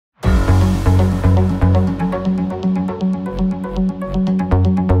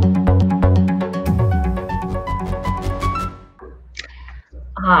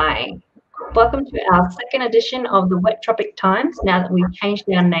Welcome to our second edition of the Wet Tropic Times, now that we've changed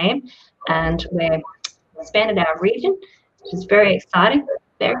our name and we've expanded our region, which is very exciting,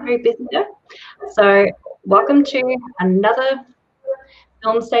 very busy though. So welcome to another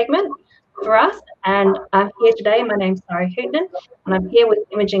film segment for us, and I'm here today. My name's Sari Hooten, and I'm here with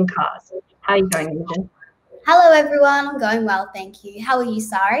Imogen Cars. How are you going, Imogen? Hello everyone, I'm going well, thank you. How are you,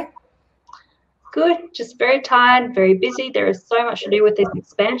 Sari? Good, just very tired, very busy. There is so much to do with this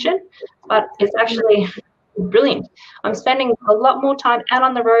expansion, but it's actually brilliant. I'm spending a lot more time out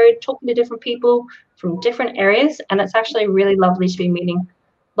on the road talking to different people from different areas, and it's actually really lovely to be meeting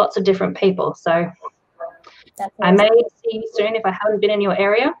lots of different people. So I may see you soon. If I haven't been in your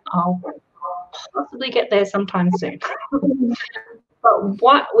area, I'll possibly get there sometime soon. But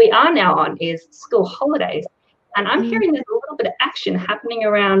what we are now on is school holidays. And I'm hearing there's a little bit of action happening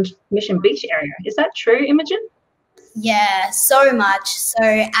around Mission Beach area. Is that true, Imogen? Yeah, so much. So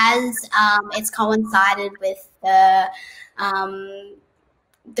as it's coincided with the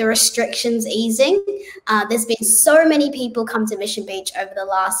restrictions easing, there's been so many people come to Mission Beach over the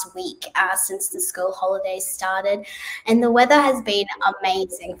last week since the school holidays started, and the weather has been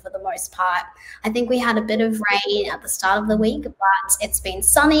amazing for the most part. I think we had a bit of rain at the start of the week, but it's been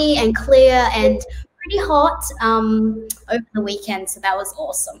sunny and clear and pretty hot over the weekend, so that was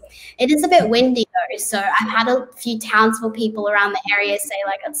awesome. It is a bit windy though, so I've had a few townsville people around the area say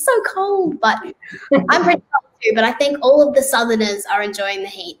like it's so cold, but I'm pretty cold too. But I think all of the southerners are enjoying the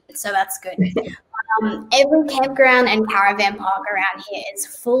heat, so that's good. Every campground and caravan park around here is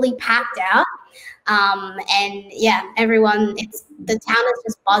fully packed out, and yeah, the town is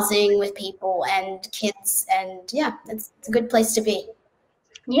just buzzing with people and kids, and yeah, it's a good place to be.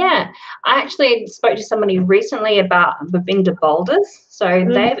 Yeah, I actually spoke to somebody recently about Babinda Boulders. So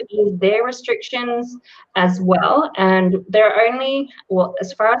they've eased their restrictions as well. And they're only, well,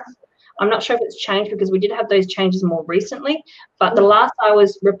 as far as, I'm not sure if it's changed because we did have those changes more recently. But the last I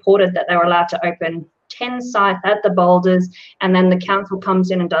was reported that they were allowed to open 10 sites at the boulders. And then the council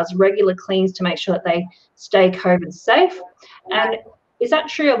comes in and does regular cleans to make sure that they stay COVID safe. And is that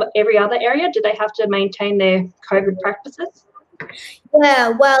true of every other area? Do they have to maintain their COVID practices? Yeah,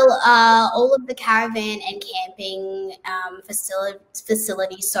 well, all of the caravan and camping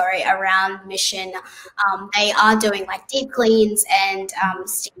facilities, around Mission, they are doing like deep cleans and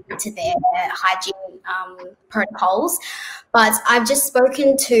sticking to their hygiene protocols. But I've just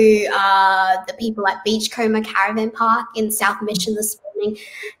spoken to the people at Beachcomber Caravan Park in South Mission this morning,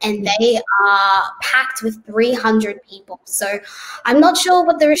 and they are packed with 300 people. So I'm not sure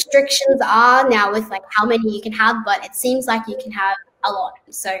what the restrictions are now with like how many you can have, but it seems like you can have a lot.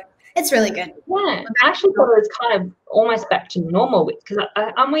 So it's really good. Yeah, I actually thought it was kind of almost back to normal because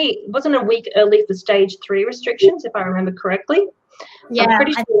wasn't a week early for stage 3 restrictions, if I remember correctly. Yeah, I'm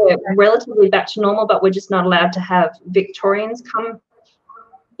pretty sure we're relatively back to normal, but we're just not allowed to have Victorians come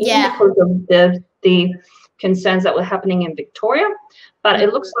in because of the concerns that were happening in Victoria. But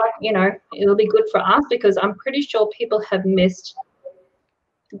it looks like, it'll be good for us because I'm pretty sure people have missed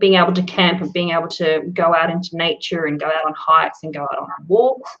being able to camp and being able to go out into nature and go out on hikes and go out on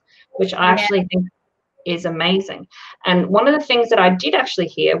walks, which I actually think is amazing. And one of the things that I did actually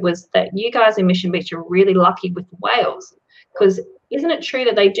hear was that you guys in Mission Beach are really lucky with whales, because isn't it true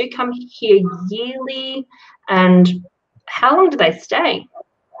that they do come here yearly, and how long do they stay?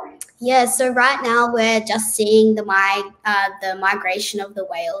 Yeah, so right now we're just seeing the migration of the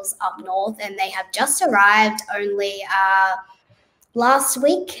whales up north, and they have just arrived only last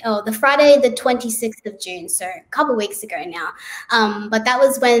week, or the Friday, the 26th of June, so a couple of weeks ago now. But that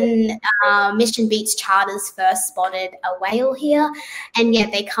was when Mission Beach Charters first spotted a whale here. And yeah,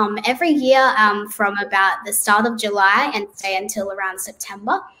 they come every year from about the start of July and stay until around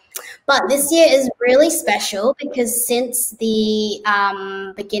September. But this year is really special because since the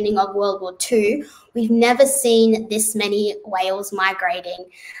beginning of World War II, we've never seen this many whales migrating.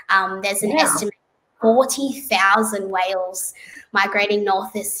 There's an estimate 40,000 whales migrating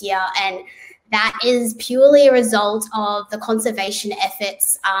north this year, and that is purely a result of the conservation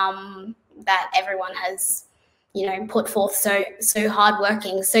efforts that everyone has, put forth so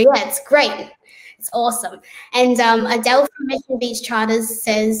hardworking. So yeah, it's great. It's awesome. And Adele from Mission Beach Charters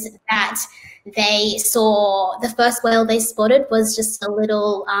says that they saw the first whale they spotted was just a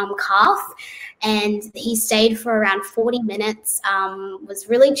little calf, and he stayed for around 40 minutes, was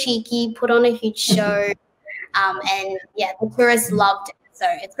really cheeky, put on a huge show, and yeah, the tourists loved it. So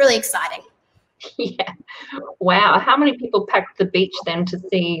it's really exciting. Yeah. Wow. How many people packed the beach then to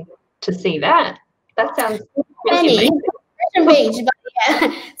see that? That sounds really amazing. Beach, but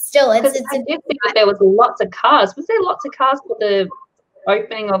yeah, still, it's. I did think that there was lots of cars. Was there lots of cars for the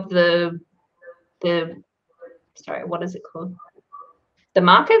opening of the sorry, what is it called? The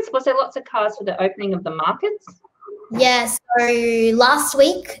markets? Was there lots of cars for the opening of the markets? Yeah, so last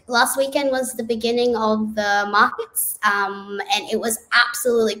weekend was the beginning of the markets, and it was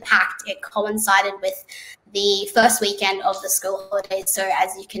absolutely packed. It coincided with the first weekend of the school holidays. So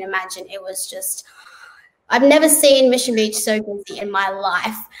as you can imagine, it was just, I've never seen Mission Beach so busy in my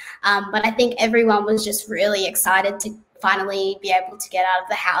life. But I think everyone was just really excited to finally be able to get out of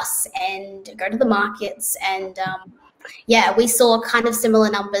the house and go to the markets. And yeah, we saw kind of similar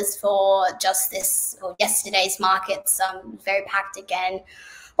numbers for just this or yesterday's markets. Very packed again.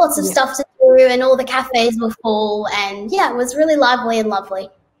 Lots of stuff to do, and all the cafes were full. And yeah, it was really lively and lovely.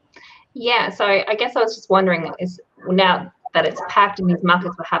 Yeah, so I guess I was just wondering, is now that it's packed and these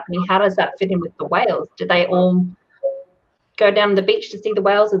markets were happening, how does that fit in with the whales? Did they all go down the beach to see the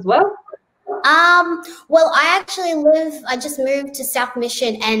whales as well? Well, I just moved to South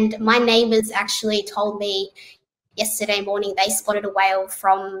Mission, and my neighbors actually told me yesterday morning they spotted a whale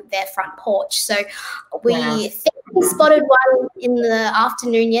from their front porch. So we think we spotted one in the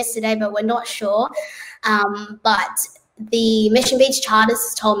afternoon yesterday, but we're not sure. But the Mission Beach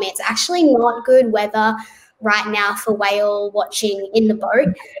Charters told me it's actually not good weather right now for whale watching in the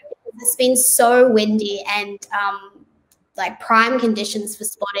boat. It's been so windy, and like prime conditions for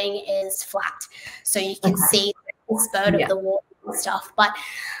spotting is flat, so you can see the spurt of the water and stuff. But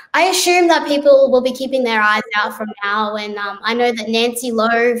I assume that people will be keeping their eyes out from now. And I know that Nancy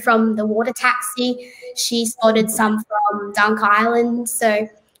Lowe from the Water Taxi, she spotted some from Dunk Island. So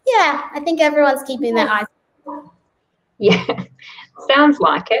yeah, I think everyone's keeping their eyes out. Yeah, sounds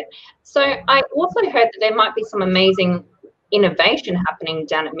like it. So I also heard that there might be some amazing innovation happening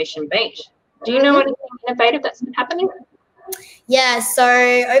down at Mission Beach. Do you know anything innovative that's been happening? Yeah, so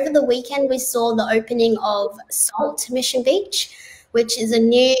over the weekend we saw the opening of Salt Mission Beach, which is a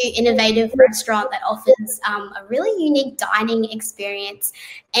new innovative restaurant that offers a really unique dining experience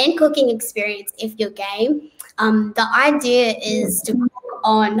and cooking experience if you're game. The idea is to cook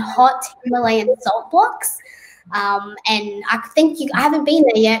on hot Himalayan salt blocks. And I think I haven't been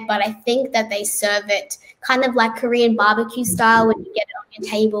there yet, but I think that they serve it kind of like Korean barbecue style when you get it on your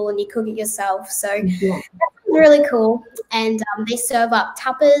table and you cook it yourself. So that's really cool. And they serve up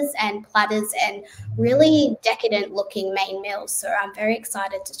tapas and platters and really decadent looking main meals. So I'm very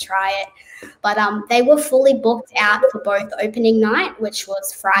excited to try it. But they were fully booked out for both opening night, which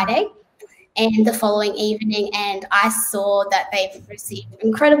was Friday, and the following evening. And I saw that they've received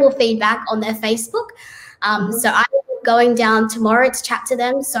incredible feedback on their Facebook. So I'm going down tomorrow to chat to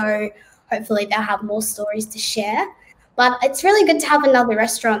them. So hopefully they'll have more stories to share. But it's really good to have another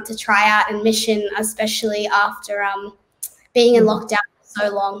restaurant to try out in Mission, especially after being in lockdown for so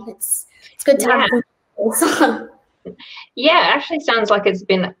long. It's good to have. Yeah, it actually sounds like it's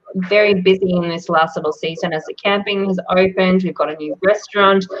been very busy in this last little season as the camping has opened. We've got a new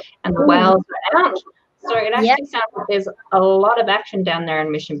restaurant and the whales are out. So it actually sounds like there's a lot of action down there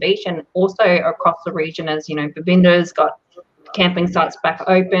in Mission Beach, and also across the region, as you know, Babinda's got camping sites back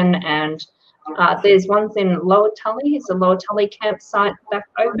open, and there's ones in Lower Tully. Is the Lower Tully campsite back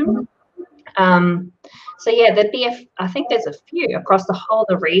open? So yeah, there'd be I think there's a few across the whole of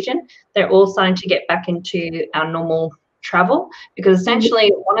the region. They're all starting to get back into our normal travel, because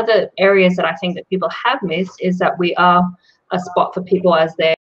essentially one of the areas that I think that people have missed is that we are a spot for people as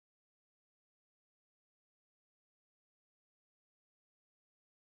they're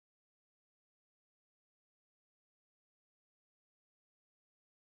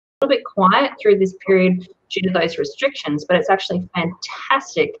a little bit quiet through this period due to those restrictions, but it's actually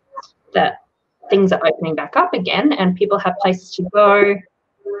fantastic that things are opening back up again and people have places to go,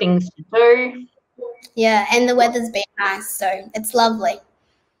 things to do. Yeah, and the weather's been nice, so it's lovely.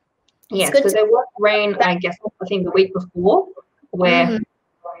 Yeah, so there was rain, I guess, I think the week before, where,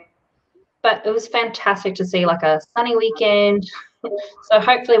 but it was fantastic to see like a sunny weekend. So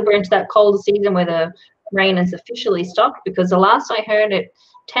hopefully we're into that colder season where the rain is officially stopped, because the last I heard it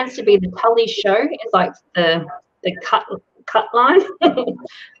tends to be the Tully show is like the cut line,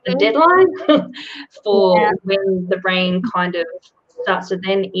 the deadline for when the rain kind of starts to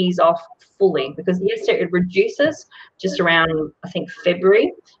then ease off fully, because yesterday it reduces just around I think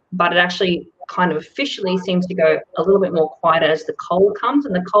February, but it actually kind of officially seems to go a little bit more quiet as the cold comes,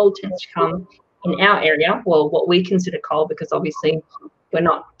 and the cold tends to come in our area, well, what we consider cold, because obviously we're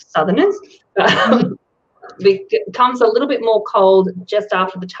not southerners. It comes a little bit more cold just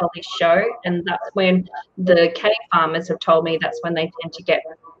after the Tully show, and that's when the cane farmers have told me that's when they tend to get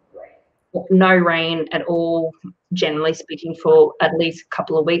no rain at all, generally speaking, for at least a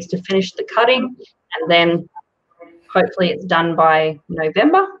couple of weeks to finish the cutting, and then hopefully it's done by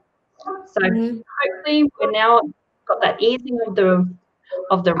November. So hopefully we're now got that easing of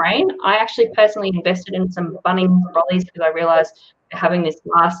the rain. I actually personally invested in some Bunnings brollies because I realised we're having this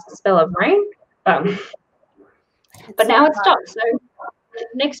last spell of rain. But now it's stopped. So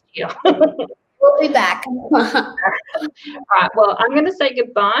next year. We'll be back. Right. Well, I'm going to say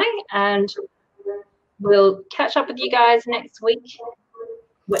goodbye, and we'll catch up with you guys next week.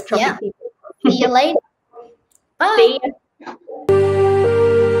 Wet Tropic people. See you later. Bye. See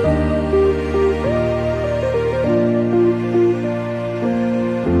ya.